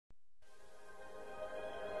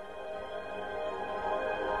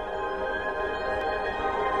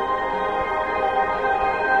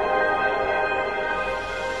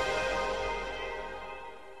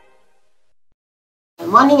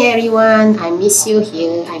morning, everyone. I miss you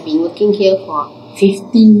here. I've been working here for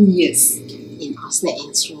 15 years in Obsnap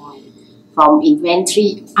Instrument, from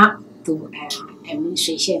inventory up to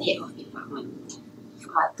administration head of department.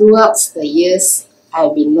 Throughout the years,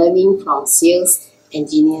 I've been learning from sales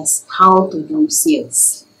engineers how to do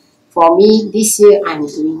sales. For me, this year I'm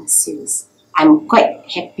doing sales. I'm quite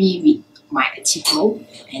happy with my achievement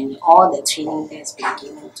and all the training that's been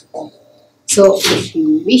given to me. So if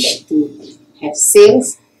you wish to have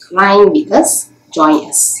sales line with us, join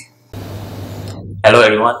us. Hello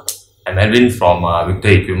everyone, I'm Edwin from Victor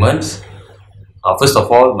Equipments. First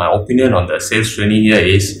of all, my opinion on the sales training here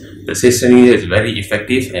is the sales training here is very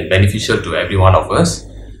effective and beneficial to every one of us.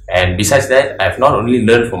 And besides that, I've not only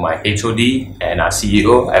learned from my HOD and our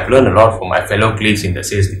CEO, I've learned a lot from my fellow colleagues in the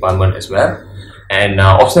sales department as well. And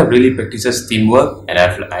Obsnap really practices teamwork, and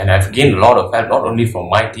I've gained a lot of help not only from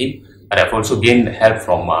my team, but I've also gained help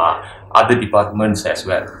from other departments as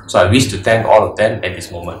well. So I wish to thank all of them at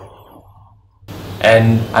this moment.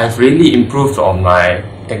 And I've really improved on my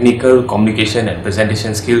technical communication and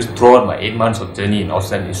presentation skills throughout my 8 months of journey in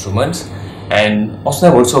Obsnap Instruments. And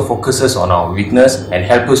Obsnap also focuses on our weakness and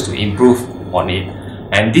helps us to improve on it.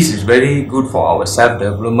 And this is very good for our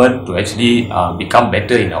self-development to actually become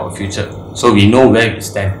better in our future, so we know where we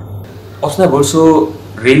stand. Obsnap also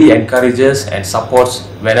really encourages and supports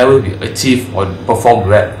whenever we achieve or perform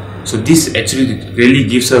well. So this actually really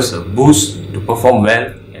gives us a boost to perform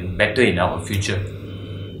well and better in our future.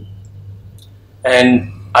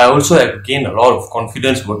 And I also have gained a lot of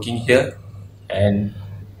confidence working here. And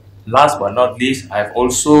last but not least, I've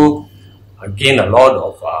also gained a lot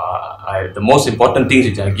of the most important things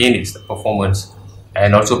which I gained is the performance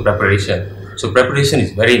and also preparation. So preparation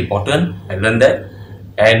is very important. I learned that.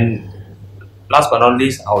 And last but not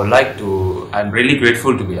least, I'm really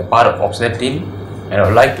grateful to be a part of Obsnap team, and I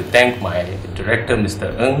would like to thank my director, Mr.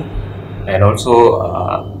 Ng, and also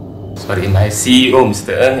my CEO,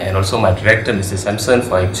 Mr. Ng, and also my director, Mr. Sampson,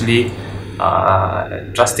 for actually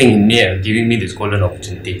trusting in me and giving me this golden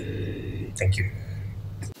opportunity. Thank you.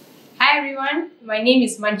 Hi everyone, my name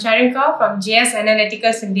is Mancharika from JS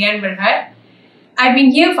Analytical Sendian Berhad. I've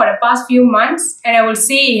been here for the past few months, and I will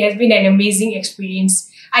say it has been an amazing experience.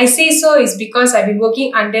 I say so is because I've been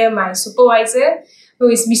working under my supervisor, who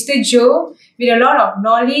is Mr. Joe, with a lot of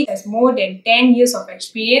knowledge, has more than 10 years of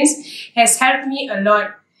experience, has helped me a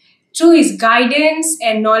lot. Through his guidance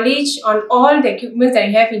and knowledge on all the equipment that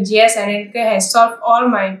I have in JS Analytica has solved all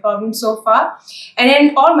my problems so far. And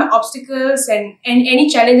then all my obstacles and any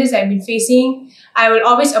challenges I've been facing, I will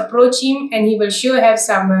always approach him and he will sure have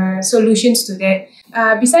some solutions to that.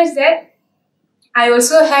 Besides that, I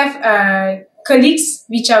also have colleagues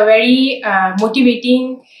which are very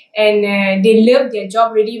motivating, and they love their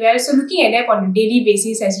job really well. So looking at them on a daily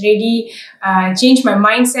basis has really changed my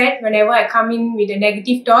mindset whenever I come in with the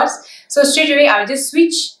negative thoughts. So straight away, I'll just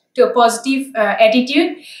switch to a positive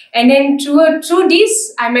attitude. And then through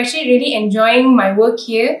this, I'm actually really enjoying my work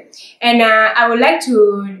here. And I would like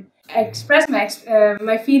to express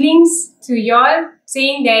my feelings to y'all,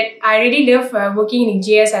 saying that I really love working in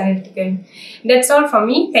JS Analytical. That's all from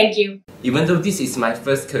me. Thank you. Even though this is my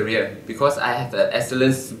first career, because I have an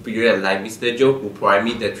excellent superior like Mr. Joe who provide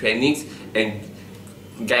me the trainings and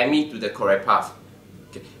guide me to the correct path.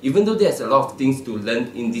 Okay. Even though there's a lot of things to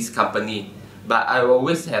learn in this company, but I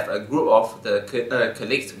always have a group of the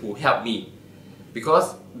colleagues who help me.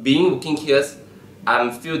 Because working here,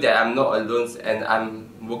 I feel that I'm not alone and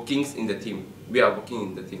I'm working in the team. We are working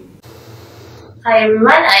in the team. Hi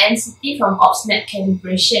everyone, I am Siti from Obsnap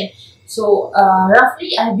Calibration. So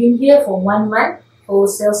roughly I've been here for 1 month for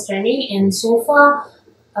sales training, and so far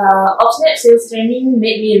Obsnap sales training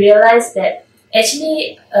made me realize that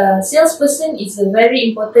actually salesperson is a very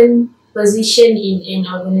important position in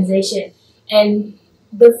an organization. And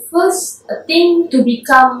the first thing to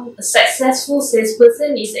become a successful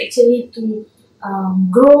salesperson is actually to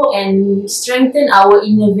grow and strengthen our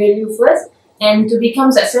inner value first. And to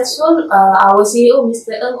become successful, our CEO,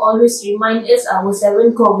 Mr. Ng, always reminds us our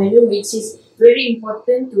 7 core values, which is very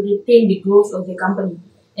important to retain the growth of the company.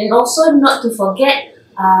 And also not to forget,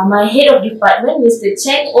 my head of department, Mr.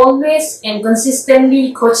 Cheng, always and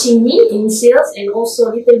consistently coaching me in sales and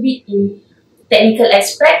also a little bit in technical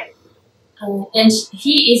aspect. And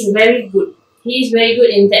he is very good. He is very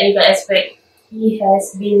good in technical aspect. He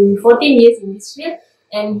has been 14 years in this field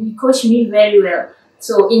and he coached me very well.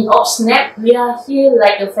 So in Obsnap, we are here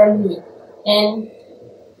like a family, and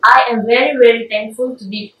I am very, very thankful to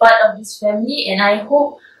be part of this family, and I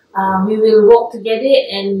hope we will work together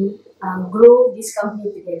and grow this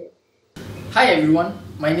company together. Hi everyone,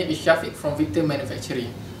 my name is Shafiq from Victor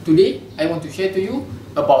Manufacturing. Today, I want to share to you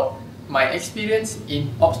about my experience in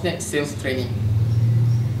Obsnap sales training.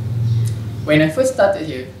 When I first started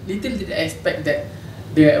here, little did I expect that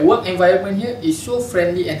the work environment here is so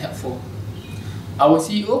friendly and helpful. Our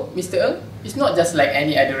CEO, Mr. Ng, is not just like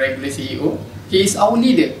any other regular CEO. He is our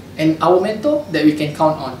leader and our mentor that we can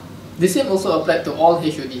count on. The same also applied to all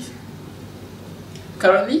HODs.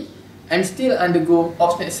 Currently, I'm still undergo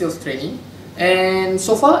Obsnap sales training, and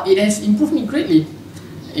so far it has improved me greatly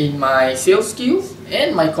in my sales skills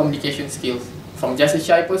and my communication skills. From just a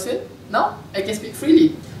shy person, now I can speak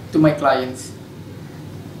freely to my clients.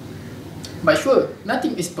 But sure,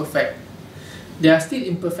 nothing is perfect. There are still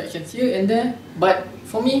imperfections here and there, but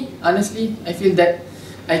for me, honestly, I feel that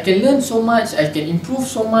I can learn so much, I can improve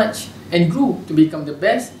so much, and grow to become the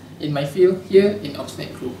best in my field here in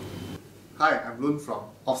Obsnap Group. Hi, I'm Lun from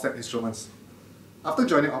Obsnap Instruments. After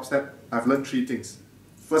joining Obsnap, I've learned 3 things.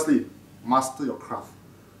 Firstly, master your craft.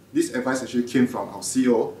 This advice actually came from our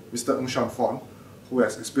CEO, Mr. Ng Shan Fon, who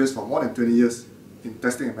has experience for more than 20 years in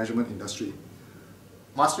testing and measurement industry.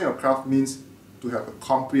 Mastering your craft means to have a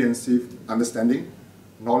comprehensive understanding,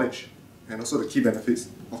 knowledge, and also the key benefits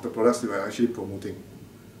of the products you are actually promoting.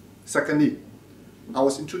 Secondly, I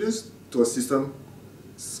was introduced to a system,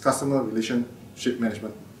 Customer Relationship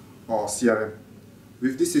Management, or CRM.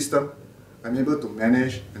 With this system, I'm able to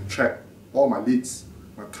manage and track all my leads,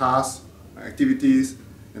 my tasks, my activities,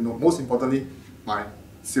 and most importantly, my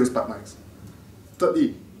sales pipelines.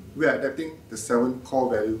 Thirdly, we are adapting the 7 core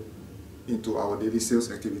values into our daily sales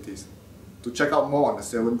activities. To check out more on the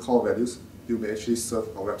 7 core values, you may actually surf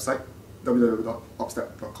our website,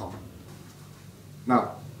 www.obsnap.com.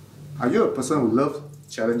 Now, are you a person who loves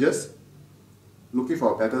challenges, looking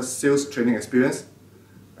for a better sales training experience,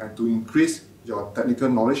 and to increase your technical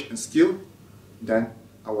knowledge and skill? Then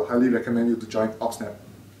I would highly recommend you to join Obsnap.